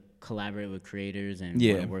type to collaborate with creators and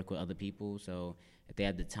want to work with other people. So if they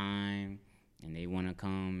have the time and they want to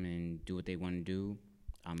come and do what they want to do,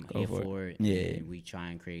 I'm here for it. And we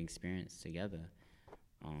try and create experience together.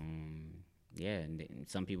 And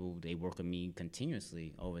some people, they work with me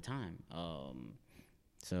continuously over time.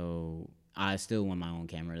 So I still want my own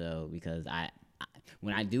camera though, because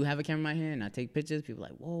when I do have a camera in my hand and I take pictures, people are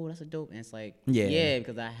like, whoa, that's a dope. And it's like,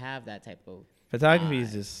 because I have that type of photography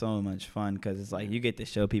is just so much fun because it's like you get to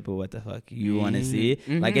show people what the fuck you want to see.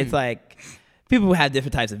 Like, it's like people have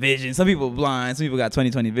different types of vision. Some people blind, some people got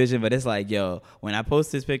 20/20 vision, but it's like, when I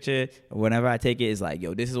post this picture, whenever I take it, it's like,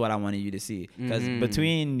 this is what I wanted you to see. Because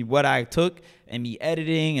between what I took and me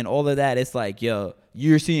editing and all of that, it's like,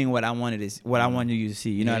 you're seeing what I wanted you to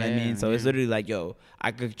see. You know what I mean? So it's literally like,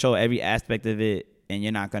 I could control every aspect of it, and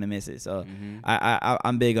you're not gonna miss it. So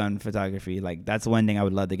I'm big on photography. Like, that's one thing I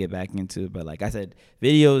would love to get back into. But like I said,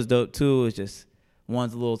 video is dope too. It's just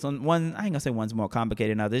One's a little, one I ain't gonna say one's more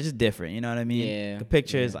complicated than others. They're just different. You know what I mean? Yeah. The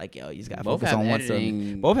picture is like, yo, you just gotta Both focus have on one editing.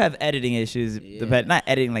 stuff. Both have editing issues. Yeah. Not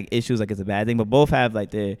editing like issues like it's a bad thing, but both have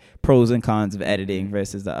like their pros and cons of editing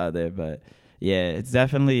versus the other. But yeah, it's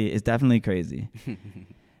definitely crazy.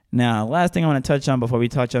 Now, last thing I want to touch on before we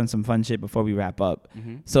touch on some fun shit before we wrap up.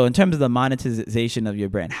 So in terms of the monetization of your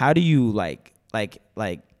brand, how do you like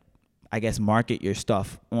I guess market your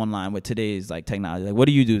stuff online with today's like technology? Like, what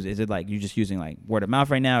do you do? Is it like you just using like word of mouth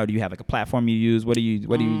right now, or do you have like a platform you use? What are you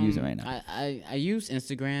using right now? I use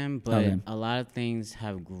Instagram, but a lot of things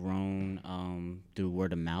have grown through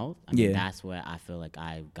word of mouth. I mean, that's where I feel like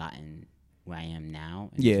I've gotten where I am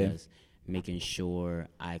now. And just making sure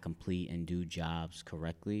I complete and do jobs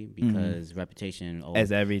correctly, because reputation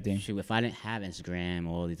as everything. Shoot, if I didn't have Instagram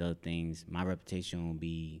or all these other things, my reputation would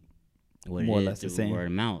be what more it or less through the same. Word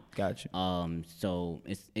of mouth. Gotcha. So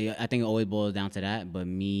I think it always boils down to that. But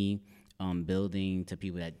me, building to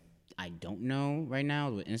people that I don't know right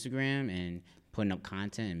now with Instagram and putting up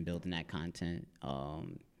content and building that content.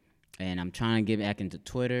 And I'm trying to get back into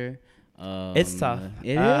Twitter. It's tough.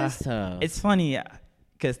 It is tough. It's funny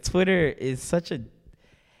because Twitter is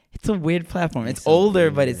it's a weird platform. It's so older,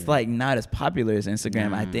 weird. but it's like not as popular as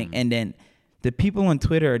Instagram, I think. And then the people on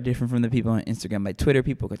Twitter are different from the people on Instagram. Like Twitter,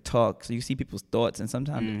 people could talk, so you see people's thoughts, and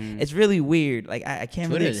sometimes it's really weird. Like I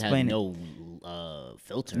can't Twitter really explain it. No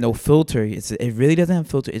filter. No filter. It really doesn't have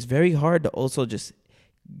filter. It's very hard to also just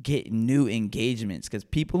get new engagements, because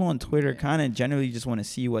people on Twitter kind of generally just want to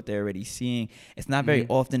see what they're already seeing. It's not very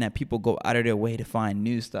often that people go out of their way to find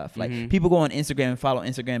new stuff. Like people go on Instagram and follow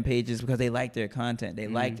Instagram pages because they like their content. They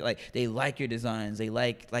they like your designs. They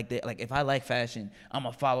like if I like fashion, I'm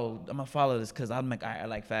gonna follow this because I'm like I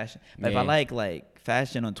like fashion. But if I like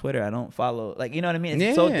fashion on Twitter, I don't follow, like, you know what I mean?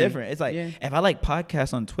 It's so different. It's like if I like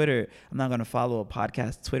podcasts on Twitter, I'm not gonna follow a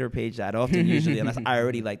podcast Twitter page that often usually unless I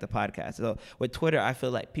already like the podcast. So with Twitter, I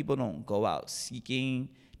feel like people don't go out seeking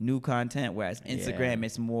new content, whereas Instagram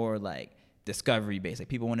it's more like discovery based. Like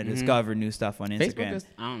people want to discover new stuff on Instagram.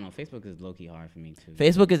 Facebook is low-key hard for me too.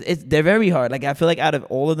 Facebook they're very hard. Like I feel like out of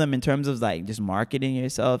all of them in terms of like just marketing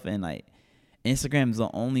yourself, and like Instagram's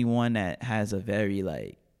the only one that has a very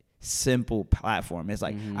like simple platform. It's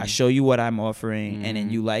like I show you what I'm offering and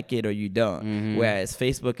then you like it or you don't. Whereas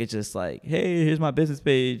Facebook is just like, hey, here's my business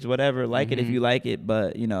page, whatever, like it if you like it,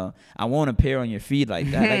 but you know, I won't appear on your feed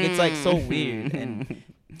like that. Like it's like so weird. And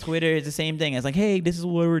Twitter is the same thing. It's like, hey, this is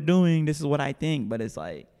what we're doing, this is what I think, but it's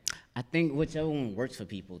like I think whichever one works for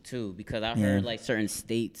people too, because I've heard like certain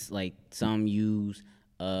states, like some use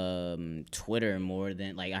Twitter more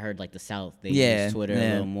than, like I heard like the South, they use Twitter a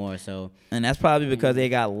little more. So, and that's probably because they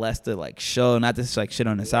got less to like show, not to like shit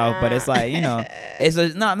on the South, but it's like, you know, it's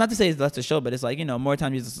not to say it's less to show, but it's like, you know, more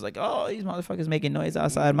times it's just like, oh, these motherfuckers making noise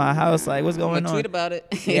outside my house, like what's going on? Tweet about it.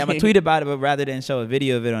 I'm gonna tweet about it, but rather than show a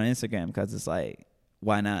video of it on Instagram, because it's like,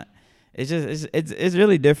 why not? It's just it's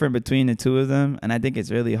really different between the two of them, and I think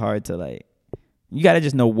it's really hard to like. You gotta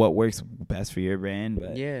just know what works best for your brand,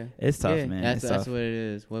 but it's tough, man. That's what it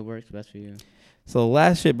is. What works best for you. So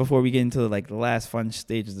last shit before we get into like the last fun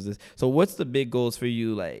stages of this. So what's the big goals for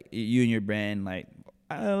you, like you and your brand, like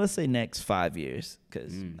let's say next 5 years,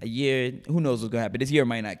 because a year, who knows what's gonna happen? This year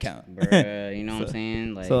might not count. Bruh, you know what I'm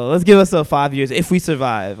saying? Like, so let's give us 5 years if we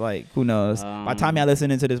survive. Like who knows? By the time y'all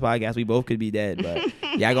listening to this podcast, we both could be dead,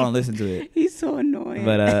 but y'all gonna listen to it. He's so annoying.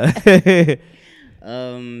 But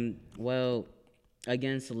well.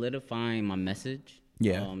 Again, solidifying my message.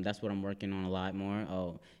 That's what I'm working on a lot more.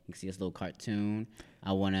 Oh, you can see this little cartoon.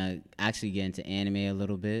 I want to actually get into anime a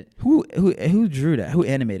little bit. Who drew that? Who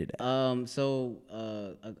animated that? An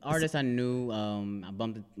artist I knew. I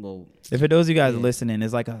bumped it. Well, if for those of you guys listening,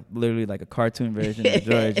 it's like literally like a cartoon version of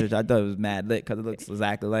George, which I thought it was mad lit because it looks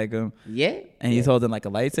exactly like him. Yeah. And he's holding like a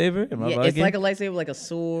lightsaber. It's like a lightsaber, like a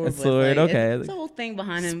sword. A sword, like, okay. It's a whole thing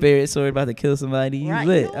behind him. Spirit sword about to kill somebody. He's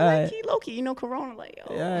lit. You know, low-key, you know, Corona, like,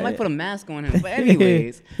 yo, I might put a mask on him. But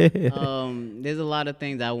anyways, there's a lot of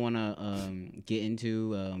things I want to get into.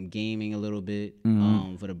 Gaming a little bit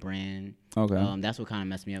for the brand. Okay. That's what kind of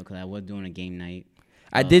messed me up because I was doing a game night.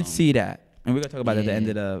 I did see that, and we're gonna talk about that at the end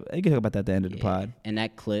of the. You can talk about that at the end of the pod. And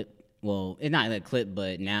that clip, well, it's not that clip,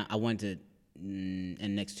 but now I went to in the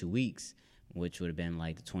next 2 weeks, which would have been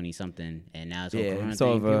like 20 something, and now it's it's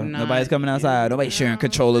over. Nobody's coming outside. Nobody's sharing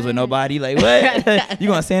controllers with nobody. Like what? You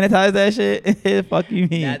gonna sanitize that shit? Fuck you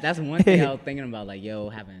mean? That's one thing I was thinking about, like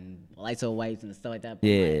having lights or whites and stuff like that. But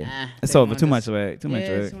it's over. Too much work. Too much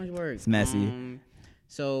work. It's messy.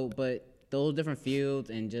 But those different fields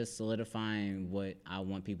and just solidifying what I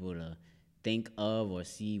want people to think of or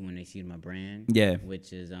see when they see my brand. Yeah.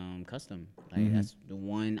 Which is custom. Like that's the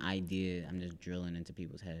one idea I'm just drilling into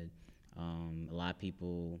people's head. A lot of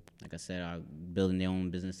people, like I said, are building their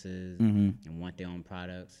own businesses and want their own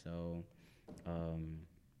products. So,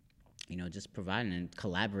 just providing and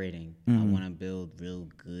collaborating. I want to build real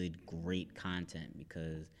good, great content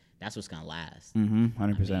because that's what's gonna last.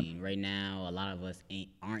 100%. I mean, right now, a lot of us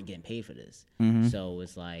aren't getting paid for this. So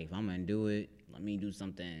it's like, if I'm gonna do it, let me do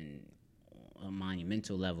something a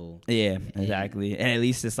monumental level. Yeah, exactly. And at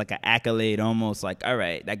least it's like an accolade, almost like, all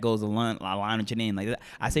right, that goes along with your name. Like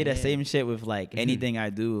I say that same shit with like anything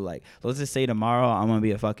I do. Like, let's just say tomorrow I'm gonna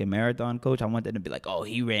be a fucking marathon coach. I want them to be like, oh,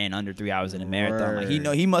 he ran under 3 hours in a marathon.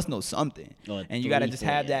 Like he must know something. And you gotta just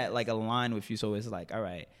have that like align with you. So it's like, all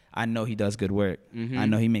right, I know he does good work. I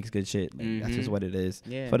know he makes good shit. Like, that's just what it is.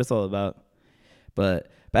 Yeah. That's what it's all about.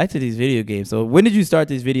 But back to these video games. So when did you start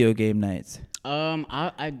these video game nights?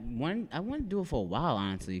 I want to do it for a while,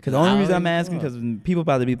 honestly. Because the only reason I'm asking, because people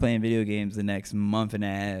about to be playing video games the next month and a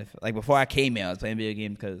half. Like before I came here, I was playing video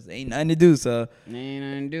games because ain't nothing to do. So ain't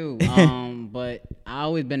nothing to do. But I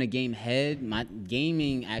always been a game head. My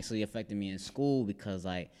gaming actually affected me in school because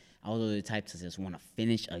like I was the type to just want to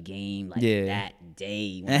finish a game like that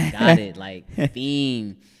day when I got it, like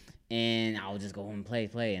theme. And I would just go home and play.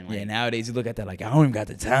 And like, nowadays you look at that like, I don't even got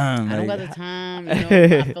the time. I don't got the time.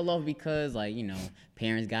 I fell off because, like,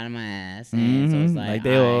 parents got in my ass. And so it's like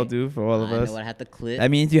they all do for all of us. I know I have to clip. That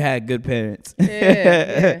means you had good parents.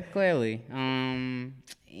 yeah, clearly.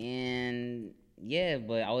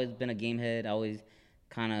 But I always been a game head. I always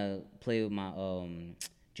kind of play with my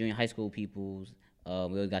junior high school peoples. We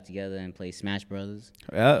always got together and played Smash Brothers.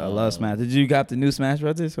 Yeah, I love Smash. Did you got the new Smash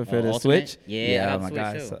Brothers for the Switch? Yeah, oh my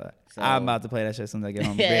god! So I'm about to play that shit as soon as I get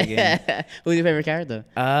home. Great game. Who's your favorite character?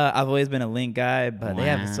 I've always been a Link guy, but they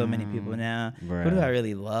have so many people now. Bruh. Who do I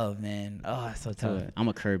really love, man? Oh, it's so tough. I'm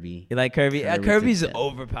a Kirby. You like Kirby? Kirby's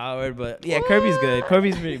overpowered, but yeah, Kirby's good.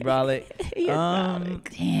 Kirby's pretty brolic.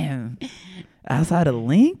 Damn. Outside of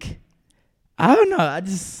Link, I don't know.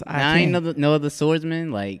 I ain't no other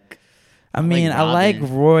swordsman like. I mean, I like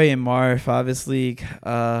Roy and Marth, obviously.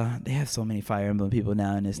 They have so many Fire Emblem people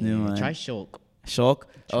now in this new one. Try Shulk. Shulk?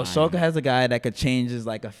 Shulk has a guy that could change his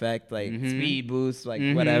like effect, like speed boost, like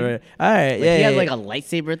whatever. All right, he has like a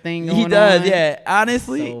lightsaber thing going on. He does, yeah.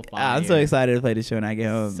 Honestly, so I'm so excited to play this show when I get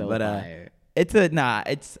home. So but fire.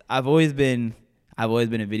 I've always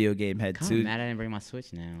been a video game head too. I'm mad I didn't bring my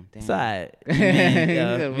Switch now. Damn. It's all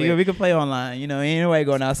right. We can play online. Ain't nobody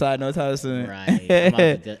going outside no time soon. Right.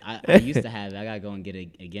 I used to have it. I gotta go and get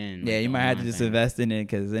it again. Yeah, you might have to just invest in it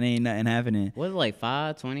because it ain't nothing happening. What is it, like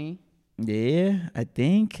 5, 20? Yeah, I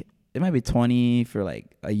think it might be 20 for like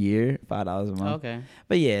a year, $5 a month. Okay.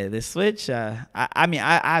 But yeah, the Switch. So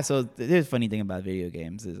there's a funny thing about video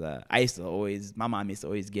games is my mom used to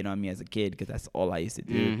always get on me as a kid because that's all I used to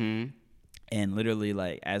do. And literally,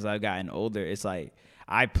 like, as I've gotten older, it's like,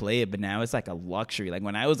 I play it, but now it's like a luxury. Like,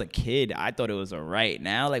 when I was a kid, I thought it was a right.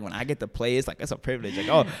 Now, like, when I get to play, it's like, it's a privilege. Like,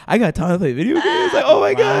 oh, I got time to play video games. Like, oh,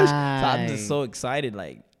 my gosh. So I'm just so excited.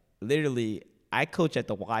 Like, literally, I coach at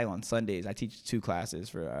the Y on Sundays. I teach 2 classes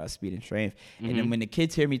for speed and strength. And then when the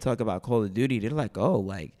kids hear me talk about Call of Duty, they're like, oh,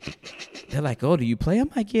 do you play? I'm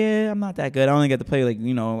like, yeah, I'm not that good. I only get to play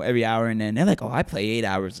every hour. And then they're like, oh, I play 8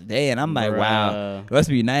 hours a day. And I'm like, wow, it must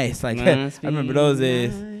be nice. Like, I remember those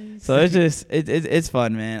days. So it's just, it's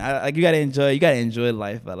fun, man. You gotta enjoy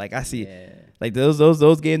life. But like I see, like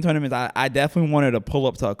those game tournaments, I definitely wanted to pull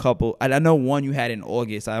up to a couple. I know one you had in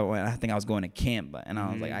August. I think I was going to camp, and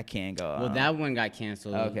I was like, I can't go. Well, that one got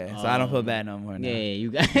canceled. Okay, so I don't feel bad no more now. Yeah,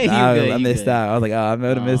 you got. I missed out. I was like, I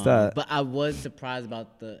would have missed out. But I was surprised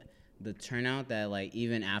about the turnout that like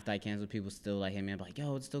even after I canceled, people still like hit me up like,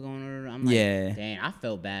 yo, it's still going on. I'm like, dang, I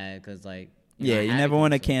felt bad because like. You never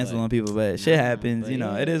want to cancel on people, but shit happens.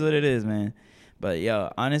 It is what it is, man. But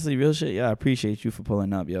yo, honestly, real shit, yo, I appreciate you for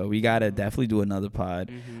pulling up, yo. We gotta definitely do another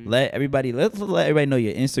pod. Let everybody know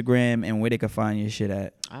your Instagram and where they can find your shit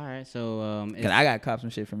at. All right, so cause I gotta cop some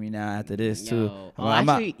shit from you now after this too.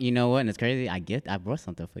 Actually, you know what? And it's crazy. I brought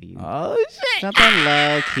something for you. Oh shit! Something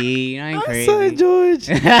low key. I'm crazy. Sorry, George.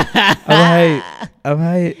 I'm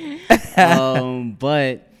hype.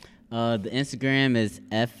 But the Instagram is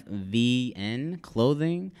FVN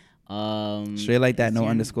Clothing. Straight like that, no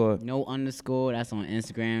underscore. No underscore. That's on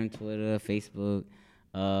Instagram, Twitter, Facebook.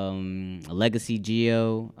 Legacy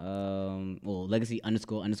Geo. Legacy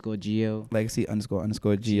 __ Geo. Legacy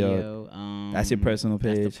 _ Geo. That's your personal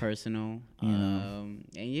page. That's the personal. And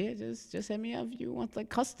yeah, just hit me up if you want like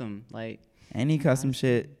custom, like any custom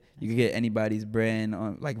shit. You can get anybody's brand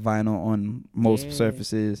on like vinyl on most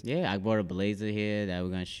surfaces. Yeah, I bought a blazer here that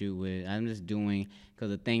we're gonna shoot with. I'm just doing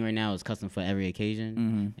because the thing right now is custom for every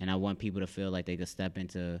occasion, and I want people to feel like they could step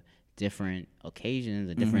into different occasions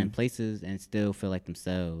or different places and still feel like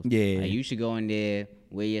themselves. Yeah, like you should go in there,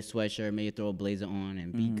 wear your sweatshirt, maybe throw a blazer on,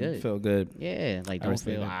 and be good. Feel good. Yeah, like don't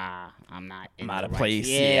feel I'm out of place.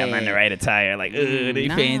 Yeah, I'm not in the right attire. Like, they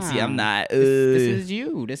fancy. I'm not. This is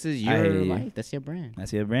you. This is your life. That's your brand.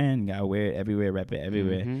 That's your brand. You gotta wear it everywhere, rep it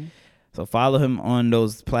everywhere. So follow him on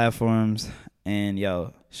those platforms. And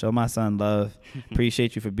yo, show my son love.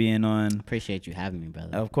 Appreciate you for being on. Appreciate you having me,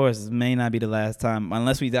 brother. Of course, it may not be the last time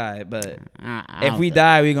unless we die. But if we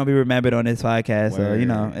die, we're gonna be remembered on this podcast. So you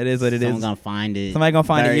know, it is what it is. Someone's gonna find it. Somebody gonna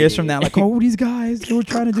find it years from now. Like, oh, these guys, they were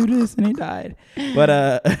trying to do this and they died. But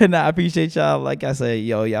I appreciate y'all. Like I said,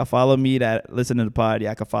 yo, y'all follow me that listen to the pod.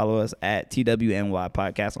 Y'all can follow us at TWNY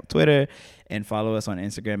Podcast on Twitter. And follow us on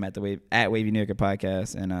Instagram at Wavy New Yorker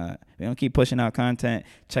Podcast. And we're going to keep pushing out content.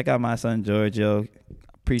 Check out my son, Giorgio.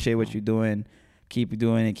 Appreciate what you're doing. Keep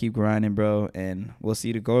doing it. Keep grinding, bro. And we'll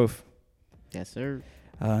see the growth. Yes, sir.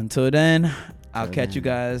 Until then, I'll catch you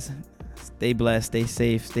guys. Stay blessed. Stay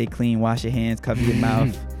safe. Stay clean. Wash your hands. Cover your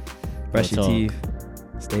mouth. Brush your teeth.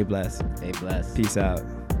 Stay blessed. Stay blessed. Peace out.